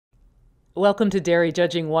Welcome to Dairy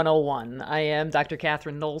Judging 101. I am Dr.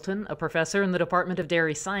 Catherine Knowlton, a professor in the Department of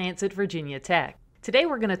Dairy Science at Virginia Tech. Today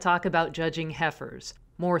we're going to talk about judging heifers.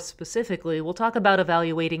 More specifically, we'll talk about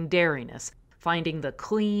evaluating dairyness, finding the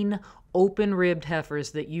clean, open-ribbed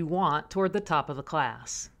heifers that you want toward the top of the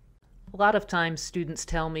class. A lot of times students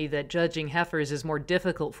tell me that judging heifers is more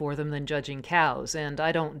difficult for them than judging cows, and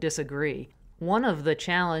I don't disagree. One of the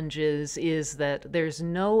challenges is that there's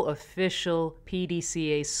no official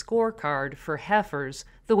PDCA scorecard for heifers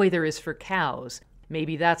the way there is for cows.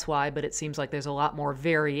 Maybe that's why, but it seems like there's a lot more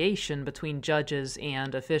variation between judges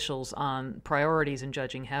and officials on priorities in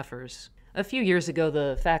judging heifers. A few years ago,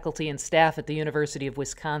 the faculty and staff at the University of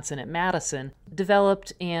Wisconsin at Madison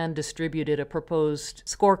developed and distributed a proposed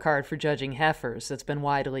scorecard for judging heifers that's been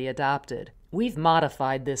widely adopted. We've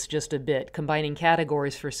modified this just a bit, combining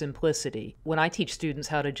categories for simplicity. When I teach students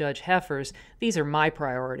how to judge heifers, these are my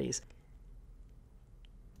priorities.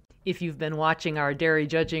 If you've been watching our Dairy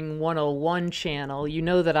Judging 101 channel, you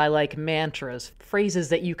know that I like mantras, phrases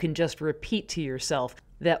that you can just repeat to yourself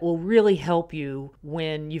that will really help you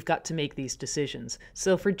when you've got to make these decisions.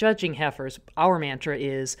 So for judging heifers, our mantra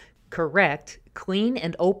is correct, clean,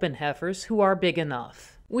 and open heifers who are big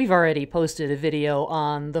enough. We've already posted a video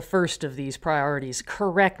on the first of these priorities,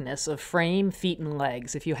 correctness of frame, feet, and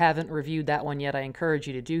legs. If you haven't reviewed that one yet, I encourage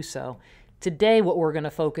you to do so. Today, what we're going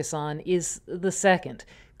to focus on is the second,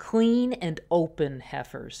 clean and open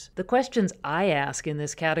heifers. The questions I ask in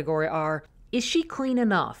this category are, is she clean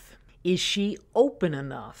enough? Is she open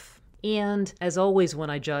enough? And as always when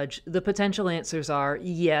I judge, the potential answers are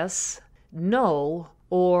yes, no,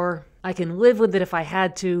 or I can live with it if I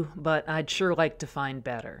had to, but I'd sure like to find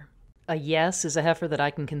better. A yes is a heifer that I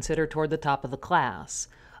can consider toward the top of the class.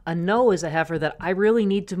 A no is a heifer that I really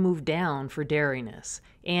need to move down for dairyness.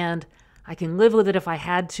 And I can live with it if I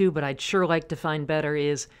had to, but I'd sure like to find better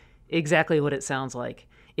is exactly what it sounds like.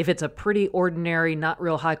 If it's a pretty ordinary, not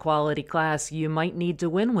real high quality class, you might need to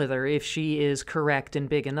win with her if she is correct and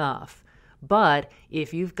big enough. But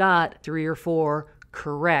if you've got 3 or 4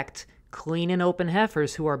 correct, clean and open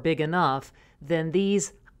heifers who are big enough, then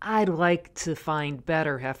these I'd like to find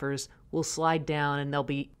better heifers will slide down and they'll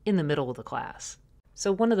be in the middle of the class.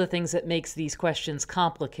 So one of the things that makes these questions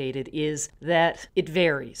complicated is that it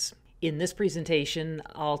varies. In this presentation,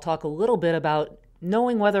 I'll talk a little bit about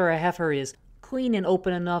knowing whether a heifer is clean and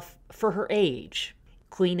open enough for her age,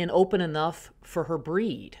 clean and open enough for her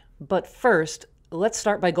breed. But first, let's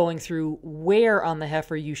start by going through where on the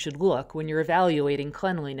heifer you should look when you're evaluating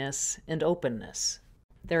cleanliness and openness.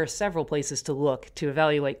 There are several places to look to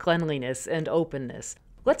evaluate cleanliness and openness.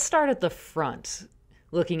 Let's start at the front,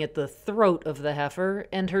 looking at the throat of the heifer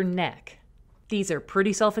and her neck. These are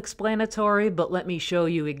pretty self-explanatory, but let me show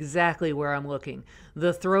you exactly where I'm looking.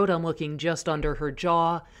 The throat, I'm looking just under her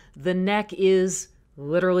jaw. The neck is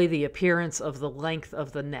literally the appearance of the length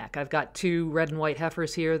of the neck. I've got 2 red and white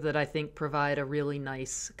heifers here that I think provide a really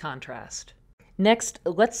nice contrast. Next,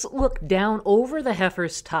 let's look down over the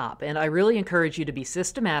heifer's top, and I really encourage you to be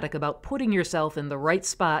systematic about putting yourself in the right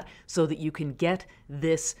spot so that you can get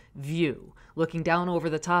this view. Looking down over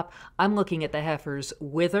the top, I'm looking at the heifer's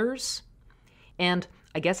withers, and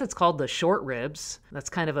I guess it's called the short ribs. That's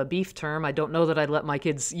kind of a beef term. I don't know that I'd let my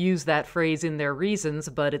kids use that phrase in their reasons,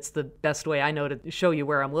 but it's the best way I know to show you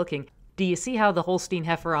where I'm looking. Do you see how the Holstein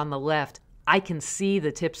heifer on the left, I can see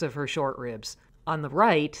the tips of her short ribs. On the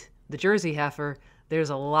right, the Jersey heifer, there's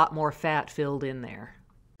a lot more fat filled in there.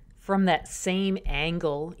 From that same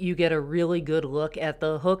angle, you get a really good look at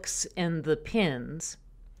the hooks and the pins.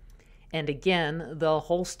 And again, the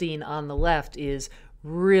Holstein on the left is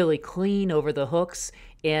really clean over the hooks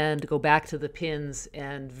and go back to the pins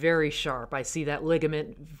and very sharp. I see that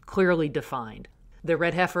ligament clearly defined. The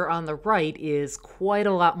red heifer on the right is quite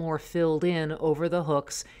a lot more filled in over the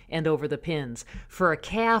hooks and over the pins. For a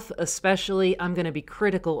calf especially, I'm going to be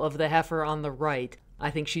critical of the heifer on the right. I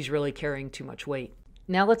think she's really carrying too much weight.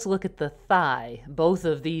 Now let's look at the thigh. Both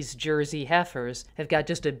of these Jersey heifers have got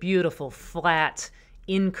just a beautiful, flat,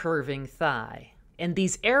 incurving thigh. And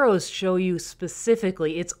these arrows show you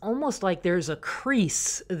specifically, it's almost like there's a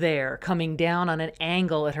crease there coming down on an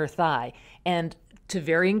angle at her thigh. And to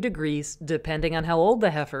varying degrees, depending on how old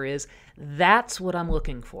the heifer is, that's what I'm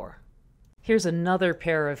looking for. Here's another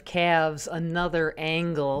pair of calves, another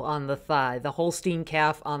angle on the thigh. The Holstein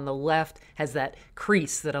calf on the left has that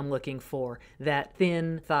crease that I'm looking for, that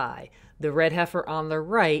thin thigh. The red heifer on the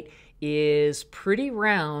right is pretty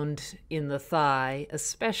round in the thigh,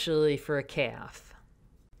 especially for a calf.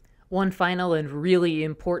 One final and really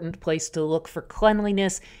important place to look for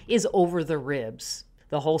cleanliness is over the ribs.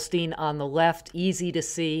 The Holstein on the left, easy to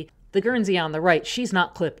see. The Guernsey on the right, she's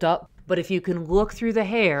not clipped up, But if you can look through the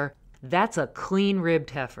hair, that's a clean-ribbed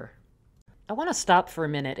heifer. I want to stop for a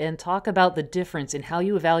minute and talk about the difference in how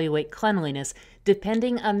you evaluate cleanliness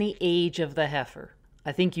depending on the age of the heifer.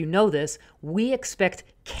 I think you know this. We expect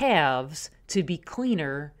calves to be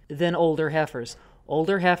cleaner than older heifers.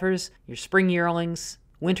 Older heifers, your spring yearlings,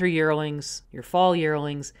 winter yearlings, your fall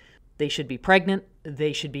yearlings, they should be pregnant.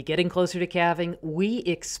 They should be getting closer to calving. We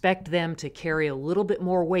expect them to carry a little bit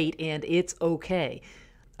more weight, and it's okay.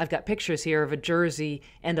 I've got pictures here of a Jersey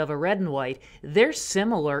and of a red and white. They're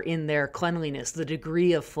similar in their cleanliness, the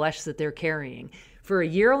degree of flesh that they're carrying. For a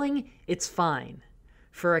yearling, it's fine.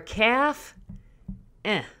 For a calf,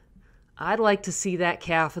 I'd like to see that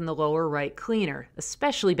calf in the lower right cleaner,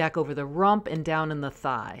 especially back over the rump and down in the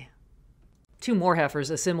thigh. Two more heifers,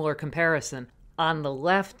 a similar comparison. On the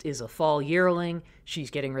left is a fall yearling. She's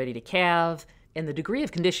getting ready to calve. And the degree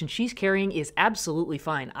of condition she's carrying is absolutely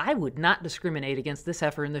fine. I would not discriminate against this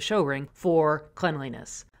heifer in the show ring for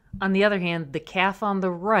cleanliness. On the other hand, the calf on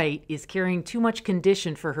the right is carrying too much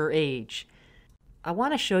condition for her age. I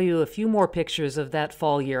want to show you a few more pictures of that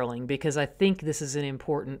fall yearling because I think this is an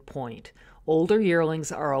important point. Older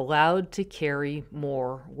yearlings are allowed to carry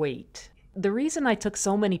more weight. The reason I took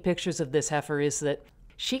so many pictures of this heifer is that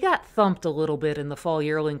she got thumped a little bit in the fall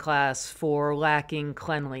yearling class for lacking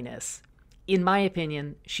cleanliness. In my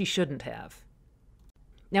opinion, she shouldn't have.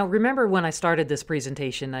 Now, remember when I started this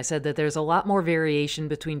presentation, I said that there's a lot more variation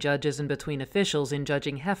between judges and between officials in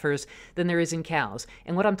judging heifers than there is in cows.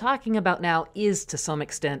 And what I'm talking about now is, to some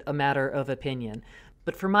extent, a matter of opinion.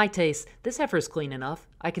 But for my taste, this heifer is clean enough.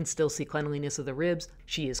 I can still see cleanliness of the ribs.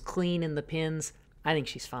 She is clean in the pins. I think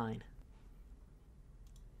she's fine.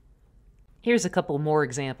 Here's a couple more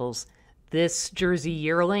examples. This Jersey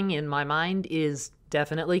yearling, in my mind, is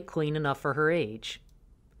definitely clean enough for her age.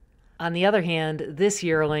 On the other hand, this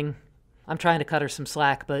yearling, I'm trying to cut her some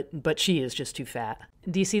slack, but she is just too fat.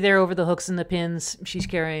 Do you see there over the hooks and the pins? She's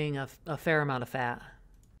carrying a fair amount of fat.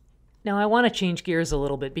 Now I want to change gears a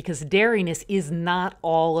little bit because dairyness is not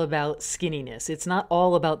all about skinniness. It's not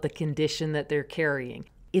all about the condition that they're carrying.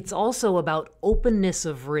 It's also about openness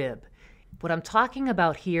of rib. What I'm talking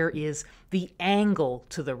about here is the angle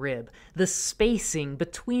to the rib, the spacing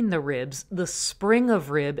between the ribs, the spring of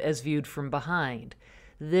rib as viewed from behind.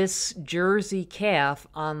 This Jersey calf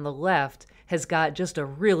on the left has got just a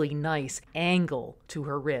really nice angle to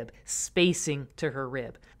her rib, spacing to her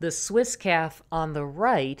rib. The Swiss calf on the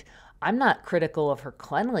right, I'm not critical of her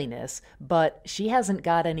cleanliness, but she hasn't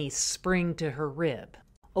got any spring to her rib.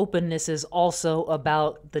 Openness is also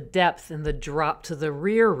about the depth and the drop to the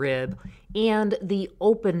rear rib and the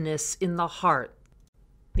openness in the heart.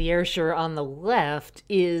 The Ayrshire on the left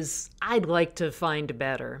I'd like to find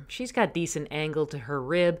better. She's got decent angle to her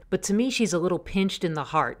rib, but to me she's a little pinched in the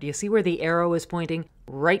heart. Do you see where the arrow is pointing?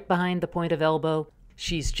 Right behind the point of elbow.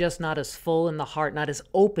 She's just not as full in the heart, not as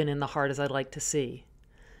open in the heart as I'd like to see.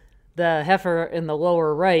 The heifer in the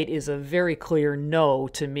lower right is a very clear no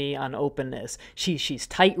to me on openness. She's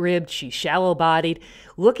tight-ribbed, she's shallow-bodied.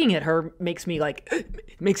 Looking at her makes me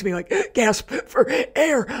gasp for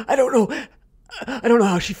air. I don't know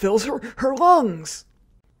how she fills her lungs.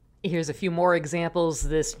 Here's a few more examples.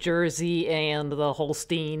 This Jersey and the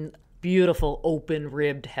Holstein, beautiful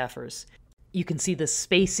open-ribbed heifers. You can see the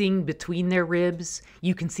spacing between their ribs.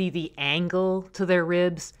 You can see the angle to their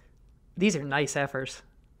ribs. These are nice heifers.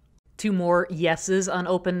 Two more yeses on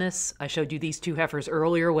openness. I showed you these two heifers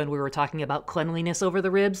earlier when we were talking about cleanliness over the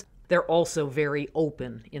ribs. They're also very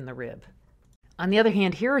open in the rib. On the other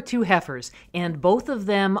hand, here are two heifers, and both of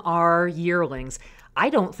them are yearlings. I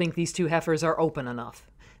don't think these two heifers are open enough.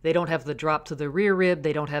 They don't have the drop to the rear rib.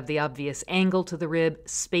 They don't have the obvious angle to the rib,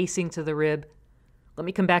 spacing to the rib. Let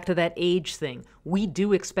me come back to that age thing. We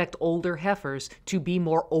do expect older heifers to be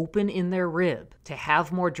more open in their rib, to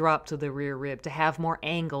have more drop to the rear rib, to have more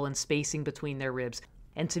angle and spacing between their ribs.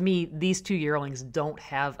 And to me, these two yearlings don't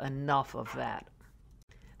have enough of that.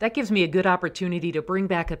 That gives me a good opportunity to bring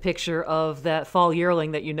back a picture of that fall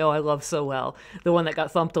yearling that you know I love so well, the one that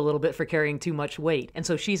got thumped a little bit for carrying too much weight, and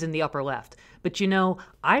so she's in the upper left. But you know,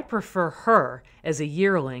 I prefer her as a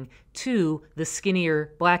yearling to the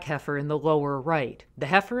skinnier black heifer in the lower right. The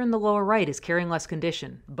heifer in the lower right is carrying less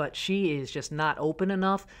condition, but she is just not open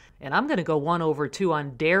enough, and I'm going to go 1/2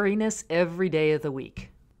 on dairyness every day of the week.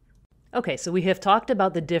 Okay, so we have talked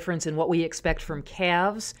about the difference in what we expect from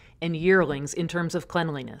calves and yearlings in terms of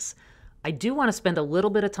cleanliness. I do want to spend a little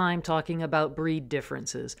bit of time talking about breed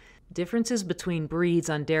differences. Differences between breeds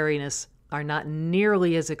on dairyness are not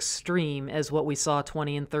nearly as extreme as what we saw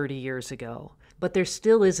 20 and 30 years ago, but there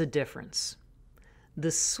still is a difference. The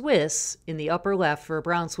Swiss in the upper left for a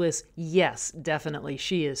brown Swiss, yes, definitely,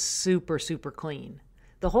 she is super, super clean.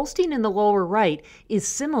 The Holstein in the lower right is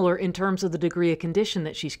similar in terms of the degree of condition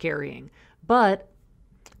that she's carrying. But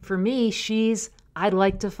for me, I'd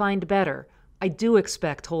like to find better. I do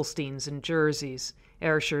expect Holsteins and Jerseys,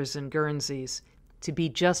 Ayrshires and Guernseys to be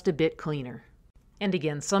just a bit cleaner. And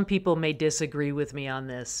again, some people may disagree with me on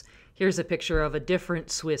this. Here's a picture of a different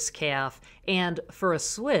Swiss calf, and for a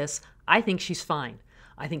Swiss, I think she's fine.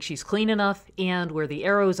 I think she's clean enough, and where the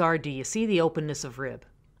arrows are, do you see the openness of rib?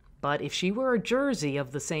 But if she were a Jersey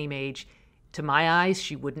of the same age, to my eyes,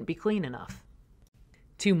 she wouldn't be clean enough.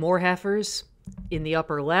 Two more heifers. In the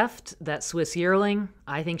upper left, that Swiss yearling,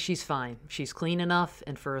 I think she's fine. She's clean enough,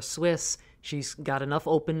 and for a Swiss, she's got enough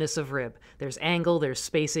openness of rib. There's angle, there's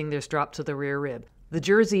spacing, there's drop to the rear rib. The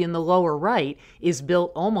Jersey in the lower right is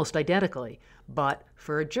built almost identically, but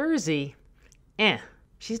for a Jersey,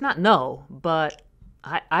 she's not no, but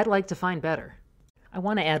I'd like to find better. I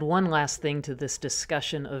want to add one last thing to this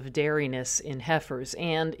discussion of dairyness in heifers,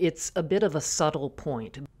 and it's a bit of a subtle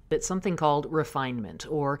point. It's something called refinement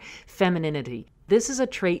or femininity. This is a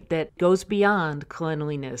trait that goes beyond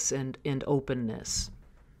cleanliness and openness.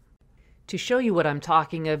 To show you what I'm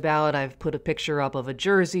talking about, I've put a picture up of a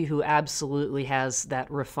Jersey who absolutely has that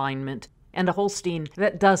refinement and a Holstein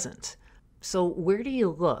that doesn't. So where do you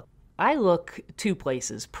look? I look two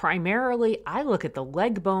places. Primarily, I look at the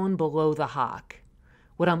leg bone below the hock.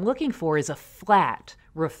 What I'm looking for is a flat,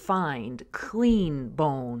 refined, clean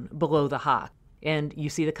bone below the hock. And you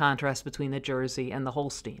see the contrast between the Jersey and the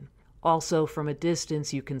Holstein. Also, from a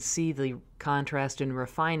distance, you can see the contrast and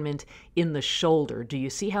refinement in the shoulder. Do you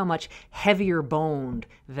see how much heavier boned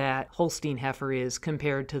that Holstein heifer is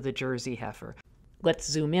compared to the Jersey heifer? Let's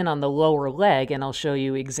zoom in on the lower leg, and I'll show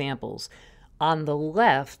you examples. On the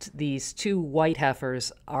left, these two white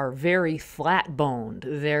heifers are very flat-boned.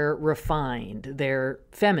 They're refined. They're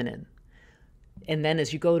feminine. And then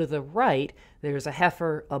as you go to the right, there's a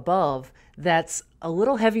heifer above that's a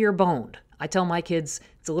little heavier boned. I tell my kids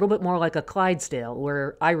it's a little bit more like a Clydesdale,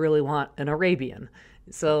 where I really want an Arabian.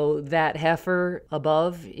 So that heifer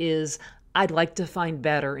above I'd like to find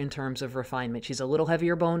better in terms of refinement. She's a little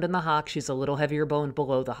heavier boned in the hock. She's a little heavier boned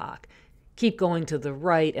below the hock. Keep going to the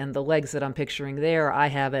right, and the legs that I'm picturing there I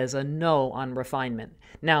have as a no on refinement.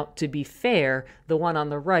 Now, to be fair, the one on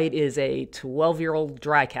the right is a 12-year-old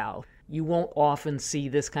dry cow. You won't often see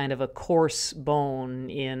this kind of a coarse bone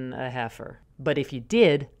in a heifer. But if you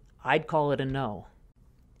did, I'd call it a no.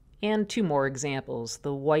 And two more examples.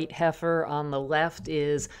 The white heifer on the left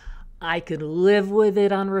I could live with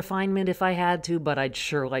it on refinement if I had to, but I'd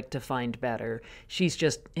sure like to find better. She's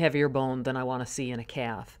just heavier boned than I want to see in a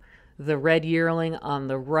calf. The red yearling on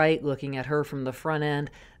the right, looking at her from the front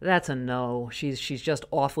end, that's a no. She's just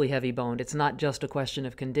awfully heavy boned. It's not just a question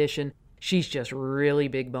of condition. She's just really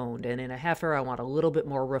big boned, and in a heifer, I want a little bit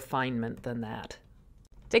more refinement than that.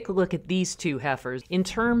 Take a look at these two heifers. In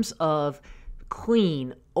terms of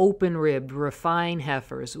clean, open-ribbed, refined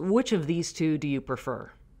heifers, which of these two do you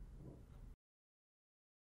prefer?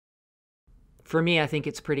 For me, I think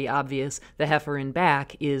it's pretty obvious. The heifer in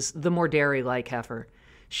back is the more dairy-like heifer.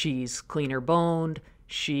 She's cleaner boned,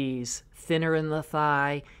 she's thinner in the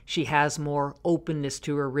thigh, she has more openness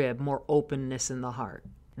to her rib, more openness in the heart.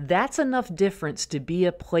 That's enough difference to be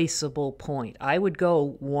a placeable point. I would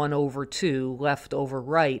go 1/2, left over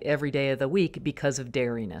right, every day of the week because of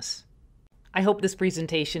dairyness. I hope this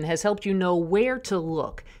presentation has helped you know where to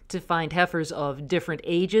look to find heifers of different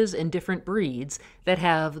ages and different breeds that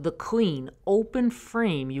have the clean, open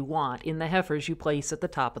frame you want in the heifers you place at the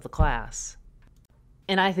top of the class.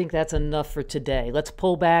 And I think that's enough for today. Let's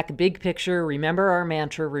pull back, big picture, remember our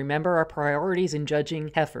mantra, remember our priorities in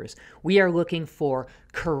judging heifers. We are looking for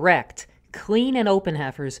correct, clean and open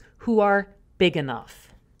heifers who are big enough.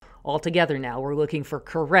 All together now, we're looking for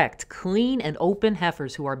correct, clean and open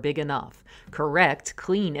heifers who are big enough. Correct,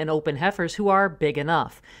 clean and open heifers who are big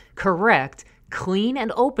enough. Correct, clean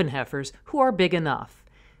and open heifers who are big enough.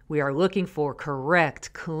 We are looking for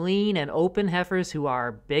correct, clean and open heifers who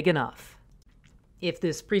are big enough. If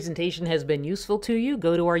this presentation has been useful to you,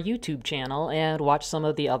 go to our YouTube channel and watch some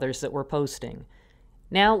of the others that we're posting.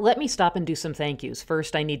 Now, let me stop and do some thank yous.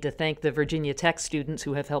 First, I need to thank the Virginia Tech students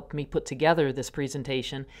who have helped me put together this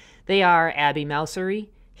presentation. They are Abby Mousery,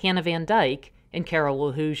 Hannah Van Dyke, and Carol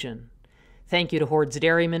Lahusian. Thank you to Hordes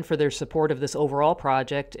Dairymen for their support of this overall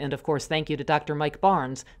project, and of course thank you to Dr. Mike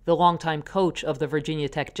Barnes, the longtime coach of the Virginia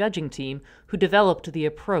Tech judging team, who developed the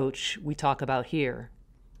approach we talk about here.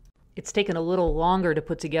 It's taken a little longer to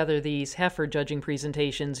put together these heifer judging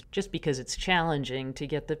presentations just because it's challenging to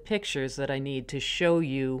get the pictures that I need to show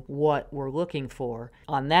you what we're looking for.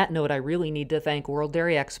 On that note, I really need to thank World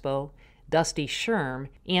Dairy Expo, Dusty Sherm,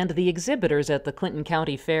 and the exhibitors at the Clinton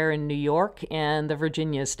County Fair in New York and the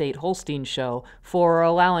Virginia State Holstein Show for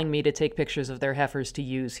allowing me to take pictures of their heifers to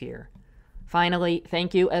use here. Finally,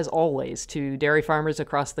 thank you, as always, to dairy farmers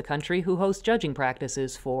across the country who host judging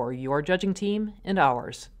practices for your judging team and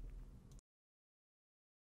ours.